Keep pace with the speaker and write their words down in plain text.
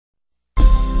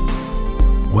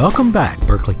Welcome back,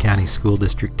 Berkeley County School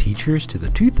District teachers, to the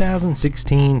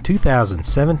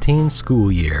 2016-2017 school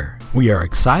year. We are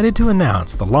excited to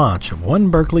announce the launch of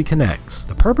OneBerkeleyConnects.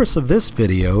 The purpose of this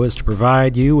video is to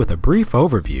provide you with a brief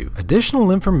overview.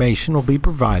 Additional information will be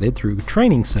provided through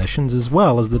training sessions as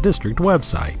well as the district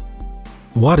website.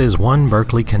 What is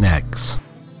OneBerkeleyConnects?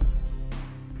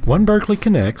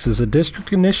 OneBerkeleyConnects is a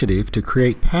district initiative to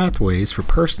create pathways for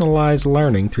personalized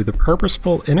learning through the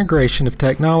purposeful integration of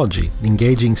technology,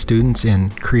 engaging students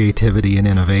in creativity and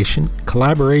innovation,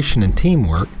 collaboration and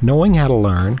teamwork, knowing how to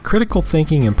learn, critical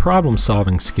thinking and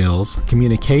problem-solving skills,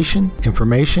 communication,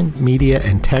 information, media,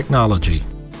 and technology.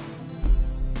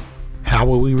 How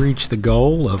will we reach the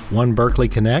goal of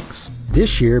OneBerkeleyConnects?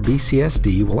 This year,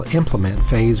 BCSD will implement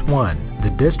Phase 1. The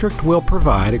district will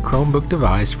provide a Chromebook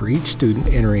device for each student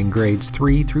entering grades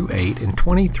 3 through 8 in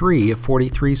 23 of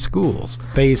 43 schools.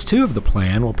 Phase 2 of the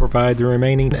plan will provide the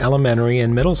remaining elementary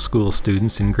and middle school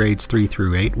students in grades 3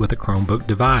 through 8 with a Chromebook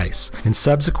device. In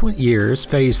subsequent years,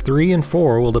 Phase 3 and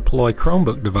 4 will deploy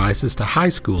Chromebook devices to high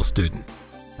school students.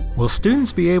 Will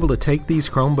students be able to take these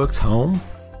Chromebooks home?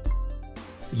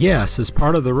 Yes, as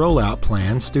part of the rollout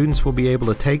plan, students will be able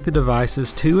to take the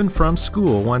devices to and from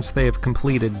school once they have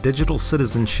completed digital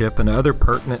citizenship and other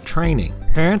pertinent training.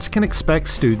 Parents can expect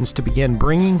students to begin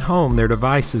bringing home their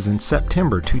devices in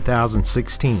September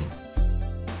 2016.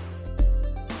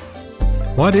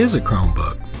 What is a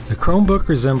Chromebook? A Chromebook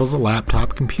resembles a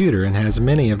laptop computer and has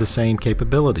many of the same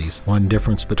capabilities. One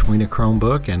difference between a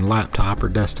Chromebook and laptop or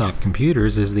desktop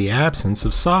computers is the absence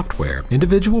of software.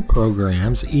 Individual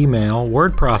programs, email,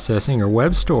 word processing, or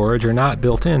web storage are not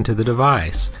built into the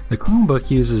device. The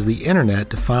Chromebook uses the internet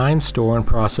to find, store, and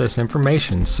process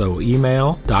information, so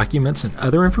email, documents, and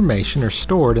other information are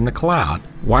stored in the cloud.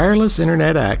 Wireless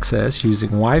internet access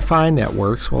using Wi-Fi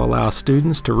networks will allow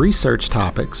students to research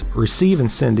topics, receive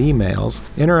and send emails,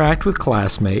 interact with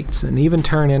classmates, and even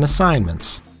turn in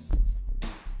assignments.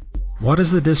 What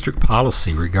is the district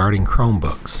policy regarding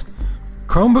Chromebooks?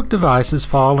 Chromebook devices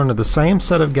fall under the same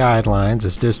set of guidelines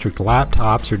as district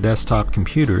laptops or desktop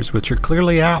computers, which are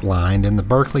clearly outlined in the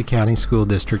Berkeley County School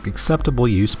District Acceptable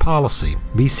Use Policy.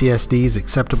 BCSD's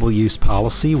Acceptable Use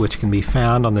Policy, which can be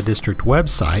found on the district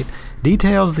website,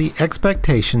 details the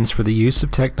expectations for the use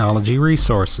of technology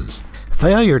resources.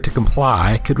 Failure to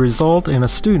comply could result in a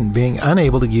student being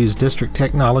unable to use district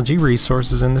technology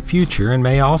resources in the future and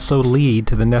may also lead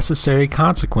to the necessary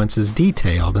consequences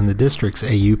detailed in the district's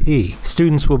AUP.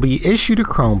 Students will be issued a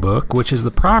Chromebook, which is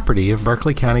the property of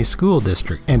Berkeley County School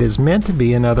District and is meant to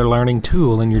be another learning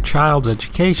tool in your child's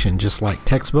education, just like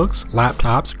textbooks,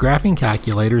 laptops, graphing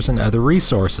calculators, and other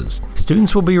resources.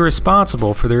 Students will be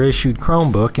responsible for their issued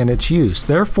Chromebook and its use.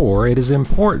 Therefore, it is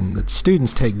important that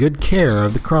students take good care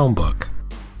of the Chromebook.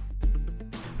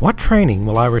 What training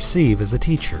will I receive as a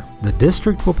teacher? The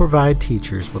district will provide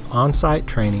teachers with on-site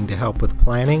training to help with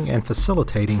planning and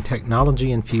facilitating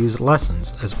technology-infused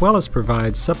lessons, as well as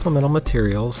provide supplemental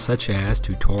materials such as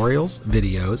tutorials,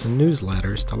 videos, and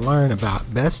newsletters to learn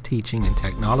about best teaching and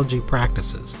technology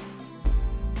practices.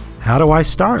 How do I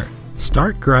start?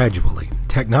 Start gradually.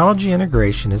 Technology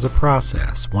integration is a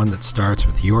process, one that starts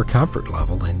with your comfort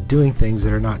level and doing things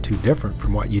that are not too different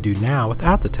from what you do now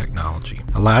without the technology.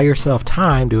 Allow yourself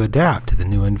time to adapt to the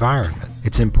new environment.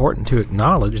 It's important to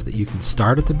acknowledge that you can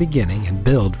start at the beginning and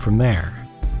build from there.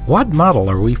 What model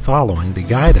are we following to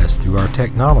guide us through our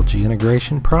technology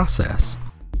integration process?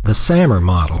 The SAMR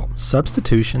model,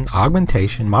 substitution,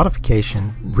 augmentation,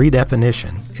 modification,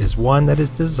 redefinition, is one that is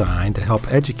designed to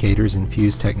help educators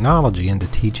infuse technology into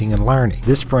teaching and learning.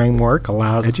 This framework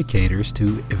allows educators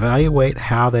to evaluate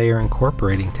how they are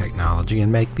incorporating technology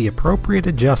and make the appropriate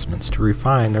adjustments to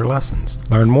refine their lessons.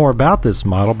 Learn more about this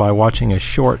model by watching a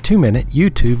short 2-minute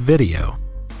YouTube video.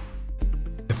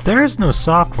 If there is no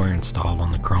software installed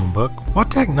on the Chromebook, what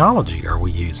technology are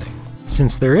we using?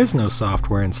 Since there is no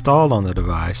software installed on the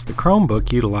device, the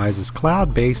Chromebook utilizes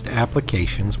cloud-based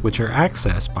applications which are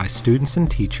accessed by students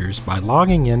and teachers by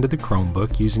logging into the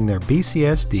Chromebook using their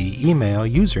BCSD email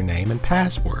username and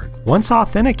password. Once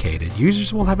authenticated,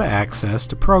 users will have access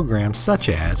to programs such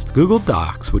as Google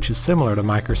Docs, which is similar to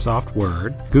Microsoft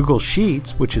Word, Google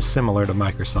Sheets, which is similar to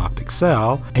Microsoft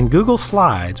Excel, and Google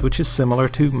Slides, which is similar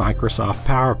to Microsoft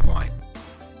PowerPoint.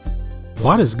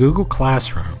 What is Google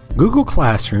Classroom? Google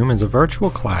Classroom is a virtual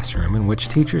classroom in which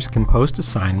teachers can post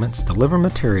assignments, deliver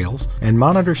materials, and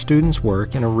monitor students'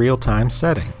 work in a real-time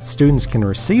setting. Students can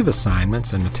receive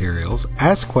assignments and materials,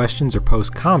 ask questions or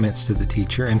post comments to the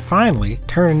teacher, and finally,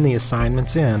 turn the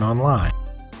assignments in online.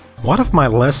 What if my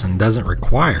lesson doesn't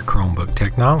require Chromebook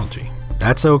technology?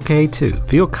 That's okay too.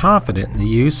 Feel confident in the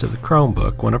use of the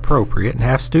Chromebook when appropriate and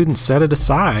have students set it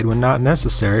aside when not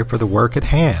necessary for the work at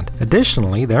hand.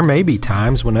 Additionally, there may be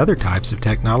times when other types of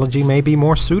technology may be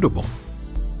more suitable.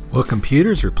 Will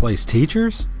computers replace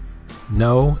teachers?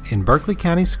 No, in Berkeley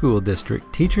County School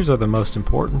District, teachers are the most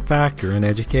important factor in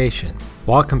education.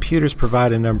 While computers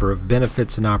provide a number of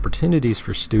benefits and opportunities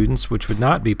for students which would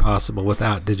not be possible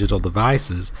without digital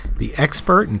devices, the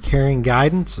expert and caring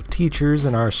guidance of teachers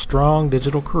and our strong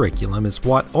digital curriculum is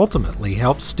what ultimately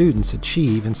helps students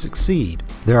achieve and succeed.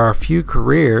 There are few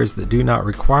careers that do not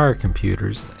require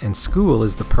computers, and school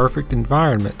is the perfect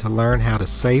environment to learn how to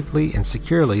safely and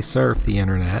securely surf the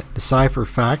internet, decipher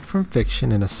fact from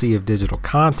fiction in a sea of digital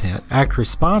content, act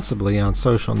responsibly on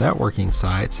social networking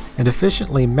sites, and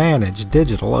efficiently manage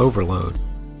digital overload.